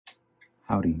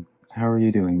Howdy, how are you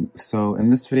doing? So in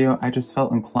this video, I just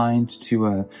felt inclined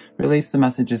to release the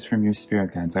messages from your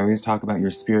spirit guides. I always talk about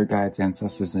your spirit guides,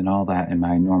 ancestors, and all that in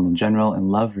my normal general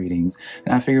and love readings.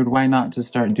 And I figured why not just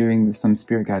start doing some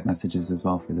spirit guide messages as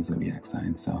well for the zodiac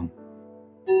sign. So,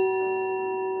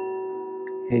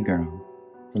 hey girl.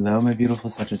 Hello, my beautiful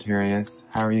Sagittarius.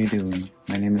 How are you doing?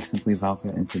 My name is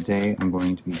SimplyVelca, and today I'm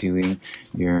going to be doing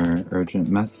your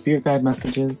urgent spirit guide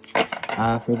messages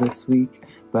for this week.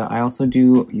 But I also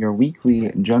do your weekly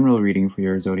general reading for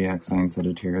your zodiac sign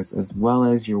Sagittarius, as well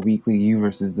as your weekly you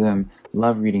versus them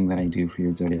love reading that I do for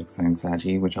your zodiac sign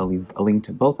Saggy, which I'll leave a link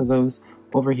to both of those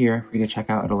over here for you to check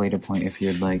out at a later point if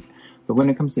you'd like. But when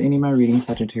it comes to any of my readings,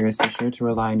 Sagittarius, be sure to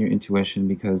rely on your intuition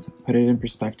because, put it in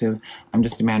perspective, I'm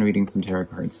just a man reading some tarot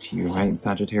cards to you, right?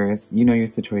 Sagittarius, you know your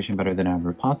situation better than I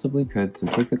ever possibly could, so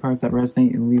take the cards that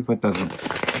resonate and leave what doesn't,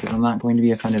 because I'm not going to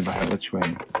be offended by it which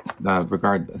way,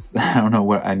 regardless. I don't know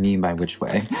what I mean by which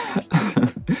way.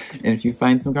 And if you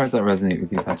find some cards that resonate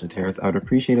with you, Sagittarius, I would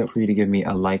appreciate it for you to give me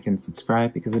a like and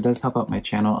subscribe because it does help out my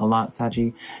channel a lot,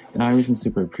 Saggy, and I always am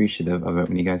super appreciative of it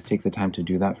when you guys take the time to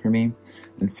do that for me.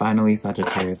 And finally,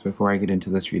 Sagittarius, before I get into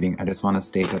this reading, I just want to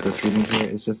state that this reading here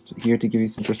is just here to give you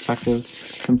some perspective,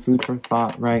 some food for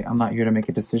thought, right? I'm not here to make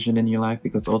a decision in your life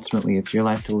because ultimately it's your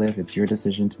life to live, it's your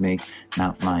decision to make,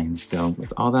 not mine. So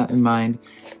with all that in mind,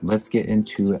 let's get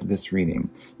into this reading.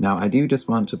 Now, I do just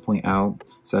want to point out,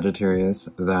 Sagittarius,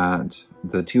 that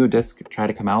the Two of Discs try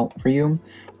to come out for you.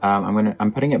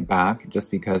 I'm putting it back just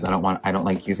because I don't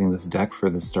like using this deck for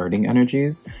the starting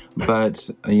energies, but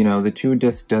you know, the Two of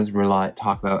Discs does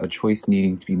talk about a choice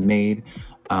needing to be made.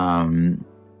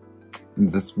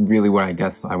 That's really what I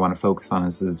guess I want to focus on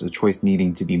is a choice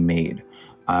needing to be made.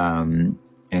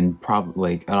 And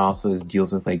probably it also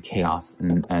deals with like chaos in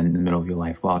the middle of your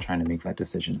life while trying to make that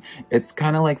decision. It's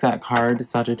kind of like that card,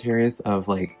 Sagittarius, of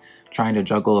like trying to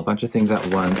juggle a bunch of things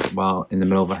at once while in the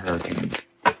middle of a hurricane.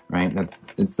 Right?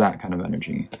 It's that kind of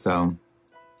energy. So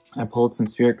I pulled some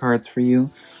spirit cards for you,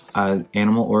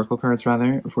 animal oracle cards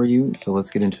rather for you. So let's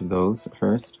get into those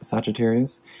first,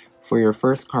 Sagittarius. For your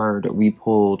first card, we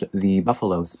pulled the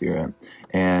Buffalo Spirit,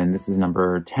 and this is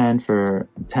number 10 for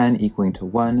 10 equaling to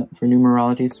 1 for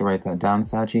numerology. So write that down,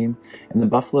 Saggy. And the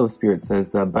Buffalo Spirit says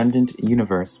the abundant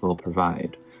universe will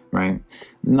provide. Right?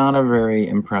 Not a very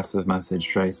impressive message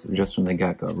just from the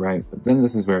get-go, right? But then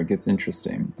this is where it gets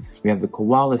interesting. We have the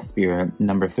Koala Spirit,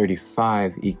 number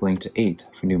 35, equaling to 8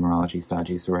 for numerology,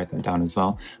 Saggy, so write that down as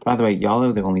well. By the way, y'all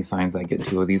are the only signs I get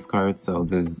 2 of these cards, so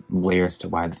there's layers to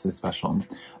why this is special.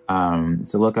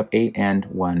 So look up 8 and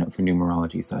 1 for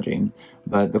numerology, Saggy.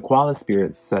 But the Koala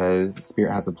Spirit says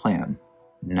Spirit has a plan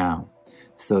now.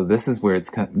 So this is where it's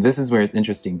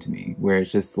interesting to me, where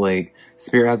it's just like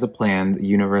Spirit has a plan,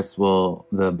 the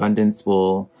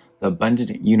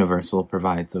abundant universe will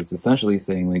provide. So it's essentially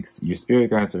saying like your spirit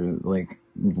guides are like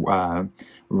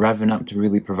revving up to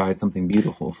really provide something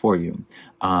beautiful for you.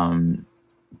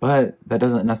 But that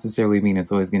doesn't necessarily mean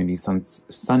it's always going to be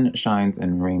sunshines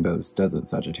and rainbows, does it,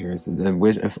 Sagittarius?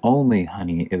 If only,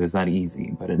 honey, it was that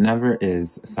easy. But it never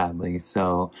is, sadly.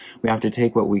 So we have to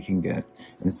take what we can get.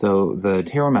 And so the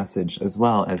tarot message, as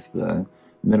well as the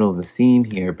middle of the theme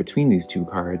here between these two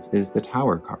cards, is the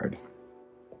Tower card.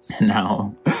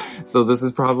 Now, so this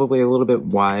is probably a little bit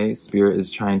why Spirit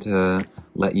is trying to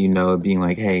let you know, being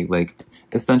like, hey, like,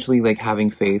 essentially like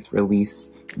having faith, release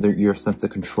your sense of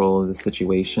control of the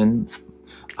situation,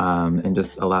 and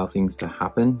just allow things to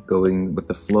happen, going with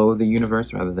the flow of the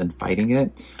universe rather than fighting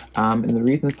it. And the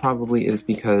reason probably is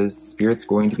because Spirit's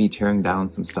going to be tearing down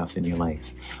some stuff in your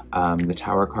life. The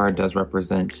Tower card does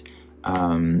represent,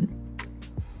 I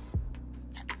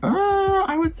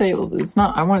would say it's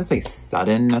not, I wouldn't say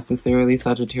sudden necessarily,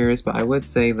 Sagittarius, but I would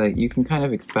say that you can kind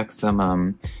of expect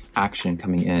some action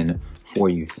coming in for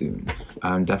you soon.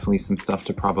 Definitely some stuff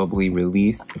to probably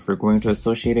release. If we're going to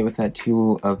associate it with that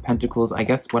Two of Pentacles, I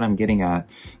guess what I'm getting at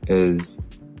is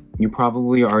you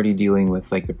probably are already dealing with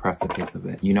like the precipice of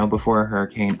it. You know, before a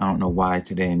hurricane, I don't know why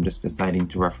today I'm just deciding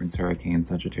to reference hurricane,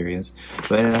 Sagittarius.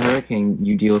 But in a hurricane,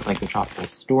 you deal with like the tropical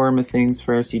storm of things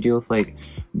first. You deal with like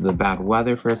the bad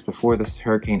weather first before this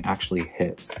hurricane actually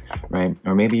hits, right?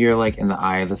 Or maybe you're like in the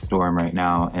eye of the storm right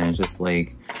now and it's just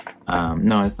like,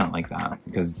 no, it's not like that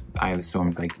because Eye of the Storm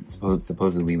is like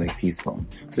supposedly like peaceful.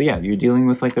 So yeah, you're dealing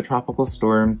with like the tropical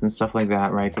storms and stuff like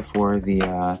that right before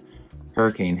the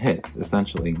hurricane hits,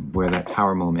 essentially, where that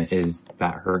Tower moment is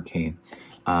that hurricane.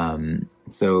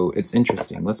 So it's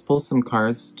interesting. Let's pull some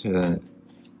cards to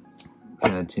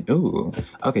ooh,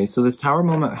 okay, so this Tower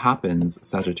moment happens,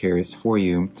 Sagittarius, for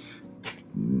you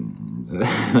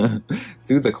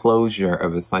through the closure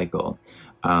of a cycle.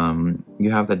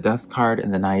 You have the Death card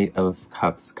and the Knight of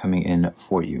Cups coming in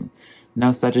for you.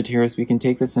 Now, Sagittarius, we can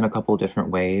take this in a couple different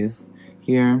ways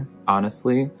here,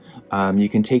 honestly. You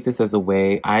can take this as a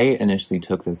way, I initially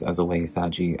took this as a way,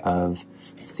 Saggy, of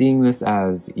seeing this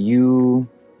as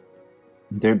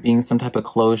there being some type of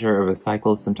closure of a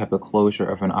cycle, some type of closure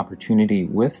of an opportunity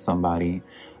with somebody,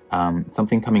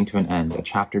 something coming to an end, a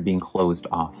chapter being closed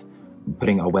off,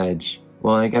 putting a wedge.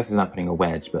 Well, I guess it's not putting a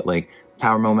wedge, but like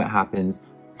Tower moment happens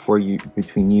for you,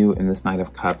 between you and this Knight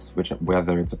of Cups,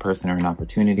 whether it's a person or an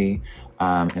opportunity,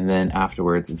 and then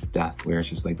afterwards it's death, where it's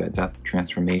just like that death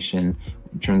transformation,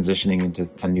 transitioning into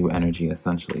a new energy,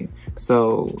 essentially.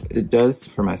 So it does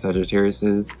for my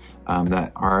Sagittariuses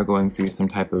that are going through some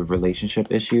type of relationship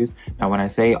issues. Now, when I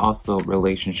say also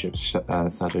relationships,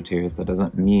 Sagittarius, that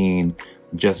doesn't mean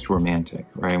just romantic,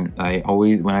 right?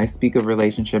 When I speak of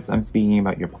relationships, I'm speaking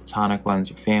about your platonic ones,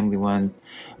 your family ones.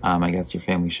 I guess your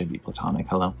family should be platonic,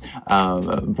 hello.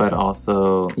 But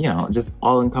also, you know, just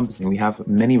all encompassing. We have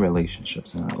many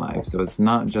relationships in our lives, so it's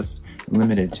not just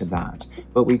limited to that.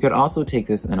 But we could also take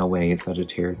this in a way,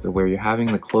 Sagittarius, where you're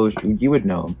having the closure, you would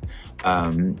know,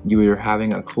 you are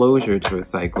having a closure to a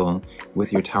cycle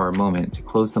with your Tower moment, to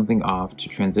close something off, to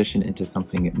transition into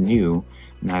something new,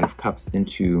 Knight of Cups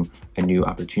into a new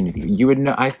opportunity. You would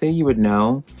know, I say you would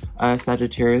know,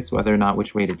 Sagittarius, whether or not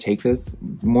which way to take this,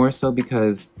 more so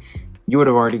because you would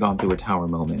have already gone through a Tower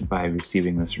moment by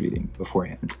receiving this reading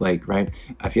beforehand, like, right?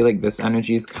 I feel like this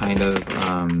energy is kind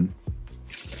of,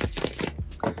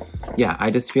 yeah,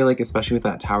 I just feel like, especially with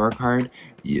that Tower card,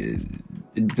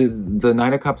 the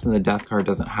Knight of Cups and the Death card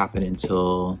doesn't happen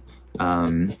until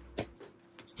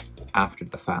after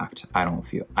the fact, I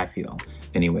feel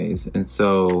anyways. And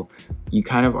so you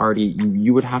kind of already,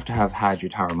 you would have to have had your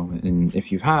Tower moment. And if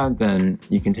you've had, then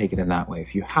you can take it in that way.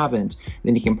 If you haven't,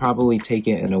 then you can probably take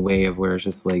it in a way of where it's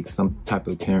just like some type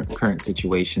of current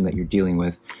situation that you're dealing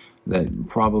with that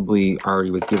probably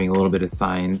already was giving a little bit of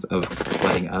signs of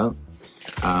letting up.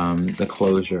 The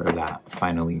closure of that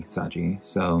finally, Saggy.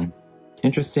 So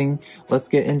interesting. Let's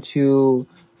get into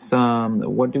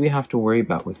what do we have to worry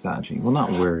about with Saggy? Well,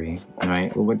 not worry,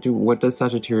 right? What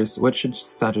should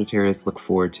Sagittarius look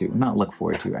forward to? Not look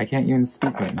forward to. I can't even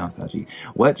speak right now, Saggy.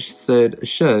 What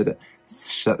should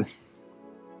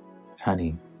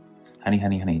honey.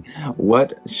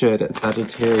 What should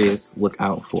Sagittarius look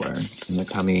out for in the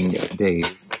coming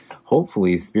days?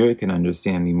 Hopefully, Spirit can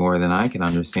understand me more than I can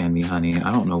understand me, honey. I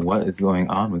don't know what is going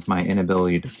on with my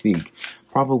inability to speak.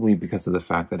 Probably because of the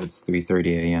fact that it's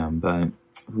 3:30 a.m., but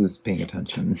who's paying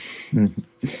attention?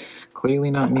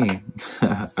 Clearly not me.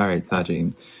 All right,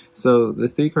 Saggy. So the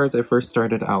three cards I first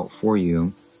started out for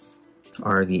you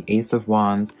are the Ace of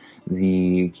Wands,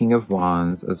 the King of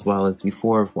Wands, as well as the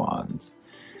Four of Wands.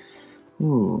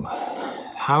 Ooh,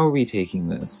 how are we taking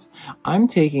this? I'm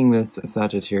taking this,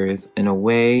 Sagittarius, in a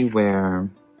way where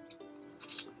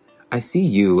I see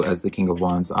you as the King of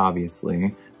Wands,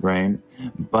 obviously, right?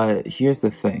 But here's the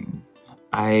thing.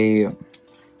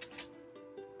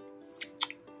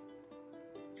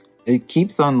 It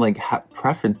keeps on like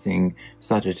preferencing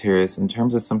Sagittarius in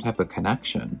terms of some type of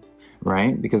connection,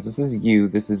 right? Because this is you,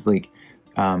 this is like,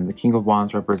 the King of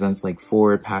Wands represents like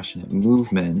forward, passionate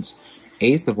movement.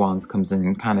 Ace of Wands comes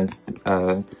in kind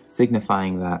of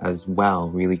signifying that as well,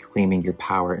 really claiming your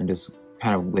power and just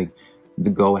kind of like the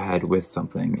go-ahead with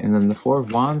something. And then the Four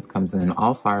of Wands comes in,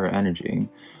 all fire energy,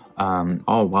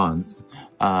 all wands,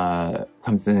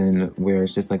 comes in where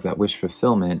it's just like that wish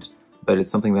fulfillment, but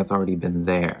it's something that's already been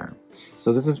there.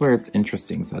 So this is where it's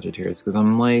interesting, Sagittarius, because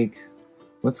I'm like,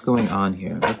 what's going on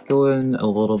here? Let's go in a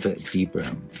little bit deeper.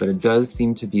 But it does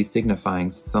seem to be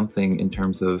signifying something in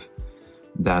terms of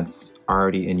that's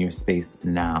already in your space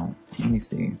now. Let me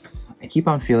see. I keep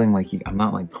on feeling like I'm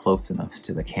not like close enough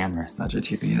to the camera,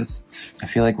 Sagittarius. I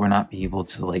feel like we're not be able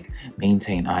to like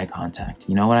maintain eye contact.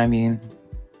 You know what I mean?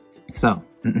 So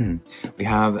we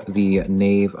have the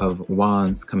Knave of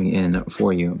Wands coming in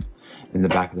for you in the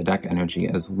back of the deck energy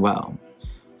as well.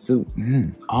 So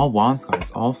all Wands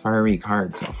cards, all fiery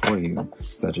cards for you,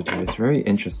 Sagittarius. Very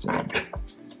interesting.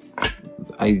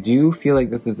 I do feel like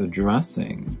this is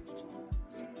addressing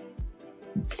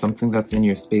something that's in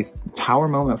your space. Tower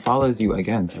moment follows you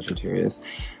again, Sagittarius.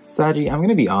 Saggy, I'm going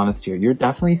to be honest here. You're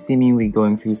definitely seemingly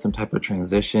going through some type of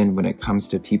transition when it comes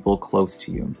to people close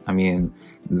to you. I mean,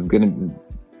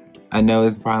 I know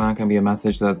it's probably not going to be a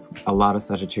message that's a lot of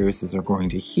Sagittariuses are going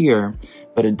to hear,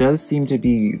 but it does seem to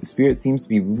be, Spirit seems to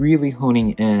be really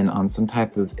honing in on some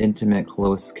type of intimate,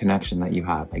 close connection that you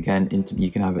have. Again, you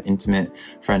can have intimate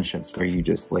friendships where you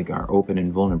just like are open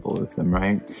and vulnerable with them,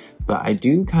 right? But I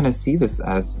do kind of see this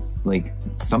as like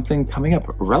something coming up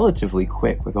relatively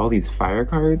quick with all these fire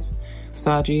cards,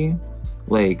 Saggy.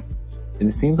 Like, it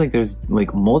seems like there's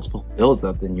like multiple builds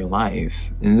up in your life,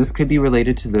 and this could be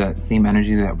related to that same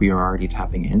energy that we are already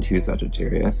tapping into,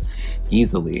 Sagittarius,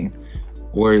 easily.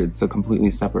 Or it's a completely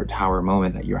separate tower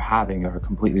moment that you're having, or a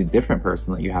completely different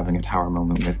person that you're having a tower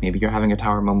moment with. Maybe you're having a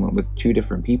tower moment with 2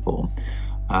 different people.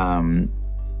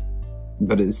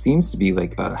 But it seems to be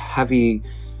like a heavy,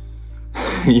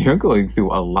 you're going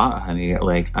through a lot, honey.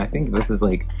 Like, I think this is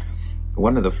like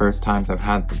one of the first times I've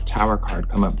had the tower card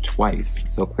come up twice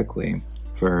so quickly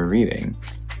for a reading.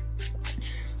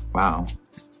 Wow.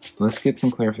 Let's get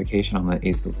some clarification on the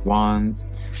Ace of Wands,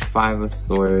 5 of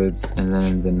Swords, and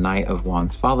then the Knight of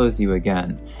Wands follows you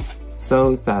again.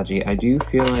 So, Saggy, I do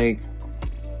feel like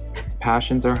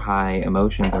passions are high,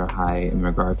 emotions are high in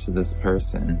regards to this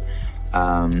person.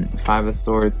 5 of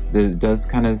Swords, it does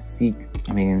kind of seek,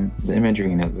 I mean, the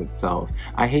imagery in of itself.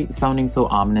 I hate sounding so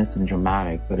ominous and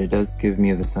dramatic, but it does give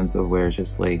me the sense of where it's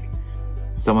just like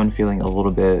someone feeling a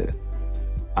little bit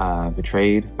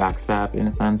betrayed, backstabbed in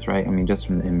a sense, right? I mean, just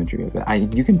from the imagery of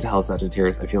it. You can tell,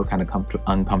 Sagittarius, I feel kind of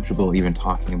uncomfortable even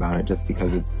talking about it just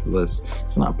because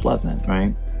it's not pleasant,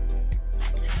 right?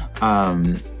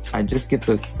 I just get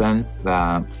the sense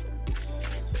that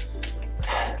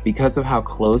because of how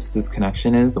close this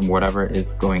connection is and whatever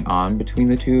is going on between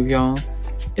the 2 of y'all,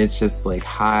 it's just like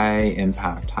high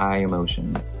impact, high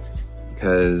emotions.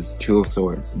 Because 2 of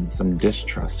Swords and some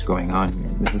distrust going on here.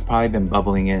 This has probably been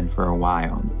bubbling in for a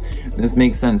while. And this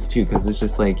makes sense too, because it's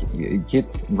just like, it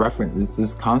gets referenced, it's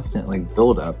this constant like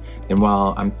build up. And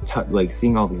while I'm like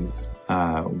seeing all these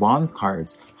Wands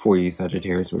cards for you,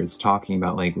 Sagittarius, where it's talking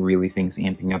about like really things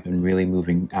amping up and really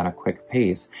moving at a quick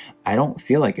pace, I don't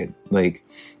feel like it. Like,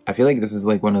 I feel like this is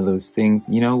like one of those things,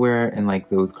 you know, where in like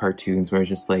those cartoons where it's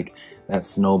just like that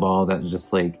snowball that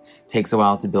just like takes a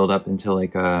while to build up until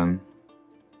like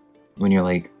when you're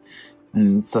like,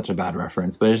 such a bad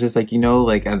reference, but it's just like, you know,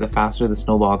 like the faster the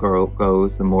snowball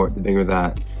goes, the bigger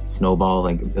that snowball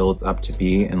like builds up to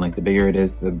be, and like the bigger it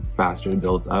is, the faster it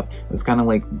builds up. It's kind of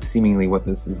like seemingly what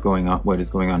is going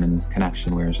on in this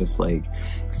connection, where it's just like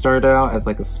started out as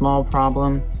like a small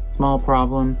problem,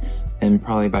 and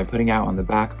probably by putting out on the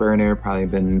back burner, probably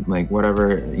been like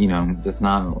whatever, you know, just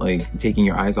not like taking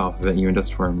your eyes off of it even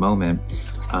just for a moment.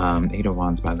 8 of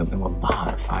Wands, by the way, a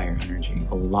lot of fire energy,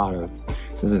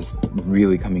 this is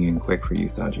really coming in quick for you,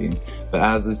 Saggy. But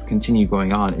as this continued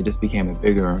going on, it just became a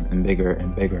bigger and bigger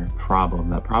and bigger problem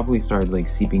that probably started like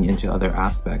seeping into other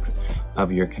aspects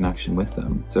of your connection with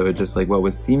them. So it just like what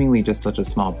was seemingly just such a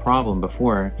small problem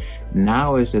before,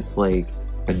 now is just like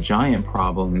a giant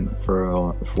problem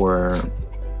for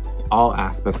all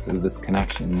aspects of this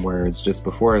connection, whereas just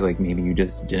before, like maybe you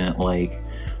just didn't like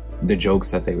the jokes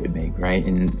that they would make, right?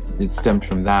 And it stemmed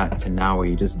from that to now where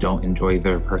you just don't enjoy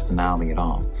their personality at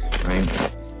all,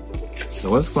 right?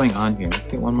 So what's going on here? Let's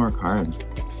get one more card.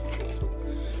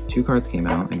 2 cards came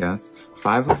out, I guess.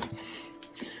 5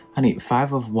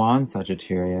 of Wands,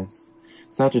 Sagittarius.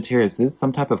 Sagittarius, this is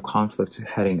some type of conflict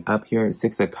heading up here.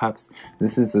 6 of Cups.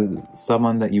 This is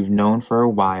someone that you've known for a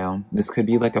while. This could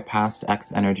be like a past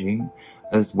ex energy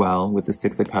as well. With the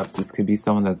 6 of Cups, this could be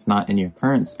someone that's not in your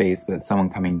current space, but someone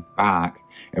coming back,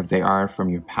 if they are from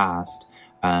your past,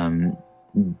 kind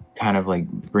of like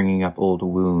bringing up old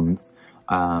wounds.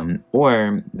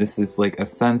 Or this is like a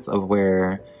sense of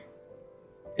where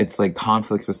it's like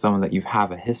conflict with someone that you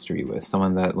have a history with,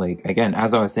 someone that, like, again,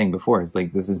 as I was saying before, it's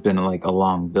like this has been like a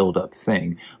long build-up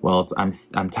thing. Well,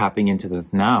 I'm tapping into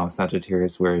this now,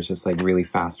 Sagittarius, where it's just like really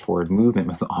fast forward movement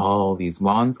with all these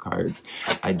Wands cards.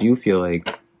 I do feel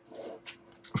like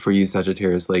for you,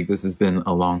 Sagittarius, like this has been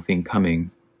a long thing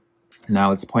coming.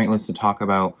 Now it's pointless to talk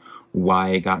about why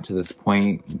it got to this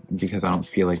point, because I don't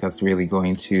feel like that's really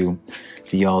going to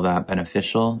be all that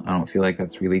beneficial. I don't feel like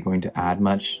that's really going to add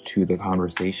much to the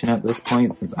conversation at this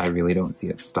point, since I really don't see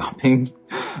it stopping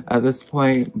at this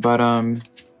point. But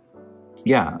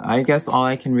yeah, I guess all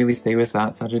I can really say with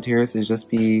that, Sagittarius, is just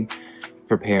be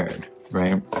prepared,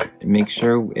 right? Make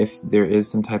sure if there is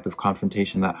some type of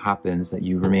confrontation that happens, that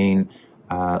you remain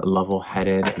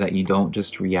level-headed, that you don't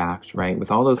just react, right?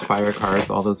 With all those fire cards,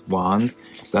 all those wands,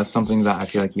 that's something that I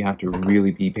feel like you have to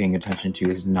really be paying attention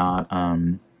to, is not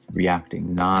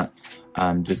reacting, not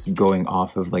just going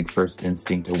off of like first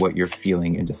instinct of what you're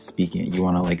feeling and just speaking it. You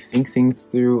want to like think things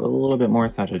through a little bit more,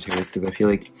 Sagittarius, because I feel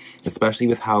like, especially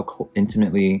with how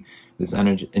intimate this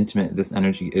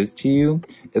energy is to you,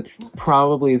 it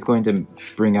probably is going to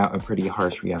bring out a pretty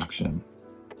harsh reaction.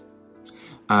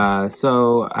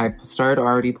 So I started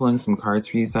already pulling some cards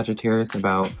for you, Sagittarius,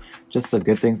 about just the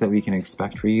good things that we can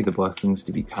expect for you, the blessings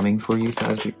to be coming for you,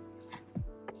 Sagittarius.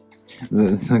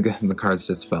 The cards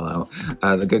just fell out.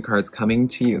 The good cards coming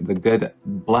to you, the good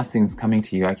blessings coming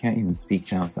to you. I can't even speak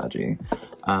now, Saggy.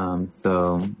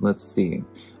 So let's see.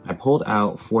 I pulled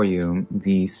out for you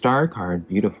the Star card,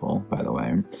 beautiful, by the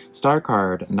way. Star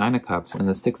card, 9 of Cups, and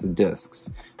the 6 of Discs.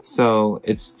 So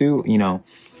it's through, you know,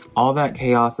 all that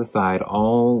chaos aside,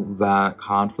 all that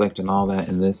conflict and all that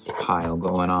in this pile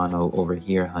going on over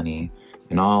here, honey,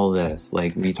 and all this,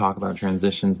 like we talk about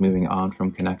transitions, moving on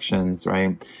from connections,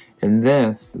 right? And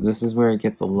this is where it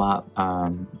gets a lot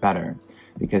better,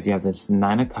 because you have this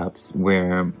 9 of Cups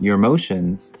where your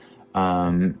emotions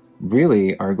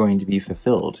really are going to be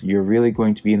fulfilled. You're really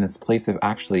going to be in this place of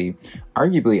actually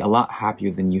arguably a lot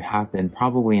happier than you have been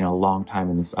probably in a long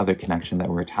time in this other connection that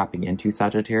we're tapping into,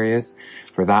 Sagittarius.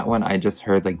 For that one, I just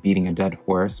heard like beating a dead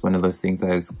horse, one of those things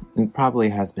that probably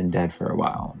has been dead for a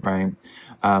while, right?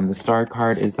 The Star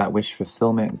card is that wish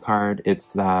fulfillment card.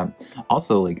 It's that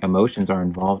also like emotions are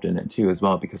involved in it too as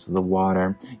well, because of the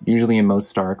water. Usually in most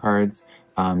Star cards,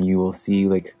 you will see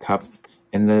like cups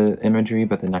in the imagery,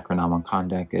 but the Necronomicon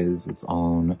deck is its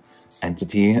own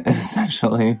entity,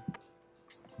 essentially.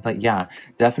 But yeah,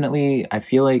 definitely, I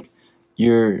feel like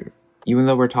even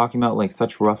though we're talking about like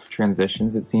such rough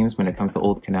transitions, it seems, when it comes to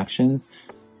old connections,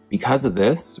 because of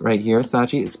this right here,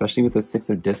 Sachi, especially with the 6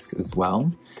 of Discs as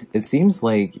well, it seems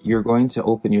like you're going to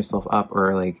open yourself up,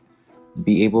 or like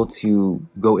be able to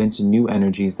go into new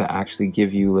energies that actually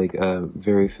give you like a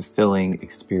very fulfilling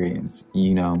experience.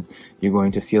 You know, you're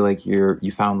going to feel like you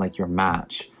found like your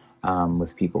match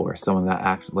with people, or someone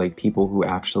that people who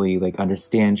actually like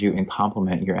understand you and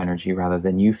complement your energy, rather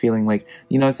than you feeling like,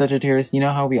 you know, Sagittarius, you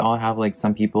know how we all have like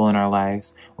some people in our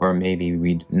lives, or maybe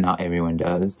not everyone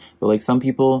does, but like some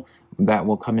people that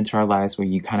will come into our lives where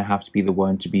you kind of have to be the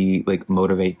one to be like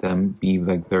motivate them, be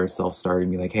like their self-starter,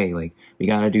 and be like, hey, like we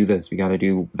gotta do this, we gotta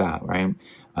do that, right?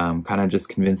 Kind of just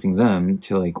convincing them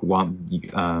to like want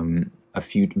a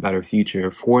better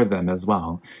future for them as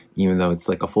well, even though it's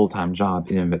like a full-time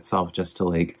job in and of itself, just to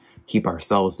like keep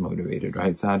ourselves motivated,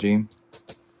 right, Saggy?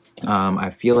 I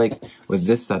feel like with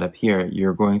this setup here,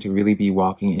 you're going to really be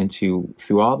walking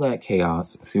through all that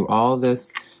chaos, through all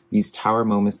these tower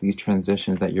moments, these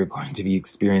transitions that you're going to be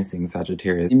experiencing,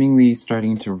 Sagittarius, seemingly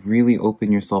starting to really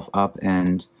open yourself up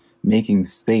and making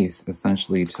space,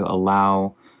 essentially, to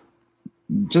allow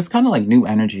just kind of like new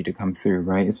energy to come through,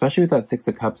 right? Especially with that 6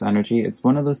 of Cups energy. It's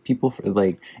one of those people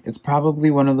it's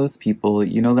probably one of those people,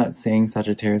 you know that saying,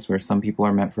 Sagittarius, where some people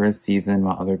are meant for a season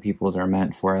while other people's are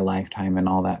meant for a lifetime, and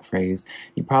all that phrase.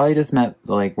 You probably just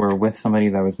were with somebody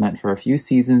that was meant for a few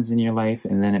seasons in your life,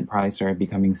 and then it probably started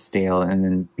becoming stale, and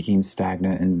then became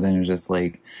stagnant, and then it's just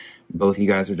like both you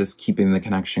guys are just keeping the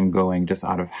connection going just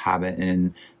out of habit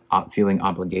and feeling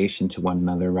obligation to one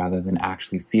another, rather than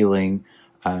actually feeling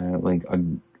like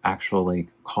an actual like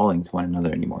calling to one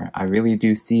another anymore. I really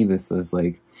do see this as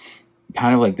like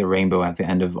kind of like the rainbow at the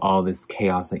end of all this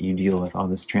chaos that you deal with, all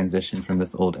this transition from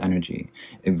this old energy.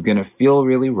 It's gonna feel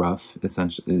really rough,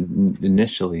 essentially,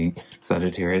 initially,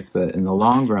 Sagittarius, but in the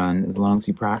long run, as long as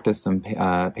you practice some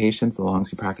patience, as long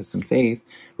as you practice some faith,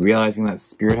 realizing that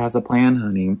Spirit has a plan,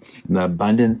 honey, and the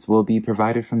abundance will be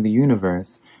provided from the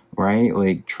universe, right?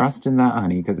 Like, trust in that,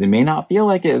 honey, because it may not feel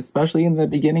like it, especially in the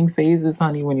beginning phases,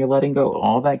 honey, when you're letting go.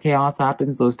 All that chaos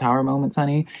happens, those tower moments,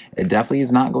 honey, it definitely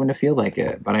is not going to feel like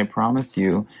it. But I promise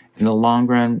you, in the long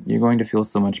run, you're going to feel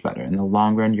so much better. In the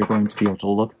long run, you're going to be able to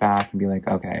look back and be like,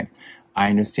 okay, I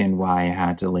understand why I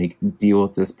had to like deal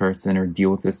with this person, or deal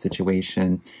with this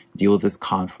situation, deal with this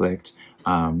conflict,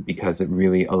 because it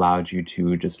really allowed you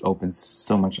to just open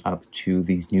so much up to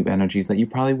these new energies that you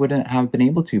probably wouldn't have been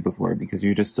able to before, because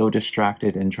you're just so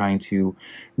distracted and trying to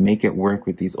make it work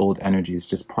with these old energies,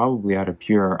 just probably out of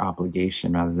pure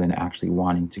obligation rather than actually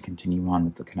wanting to continue on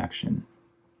with the connection.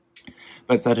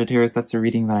 But Sagittarius, that's the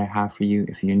reading that I have for you.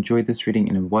 If you enjoyed this reading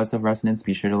and it was of resonance,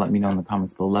 be sure to let me know in the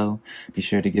comments below. Be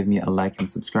sure to give me a like and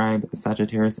subscribe,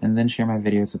 Sagittarius, and then share my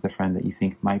videos with a friend that you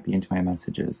think might be into my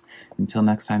messages. Until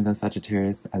next time though,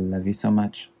 Sagittarius, I love you so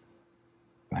much.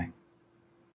 Bye.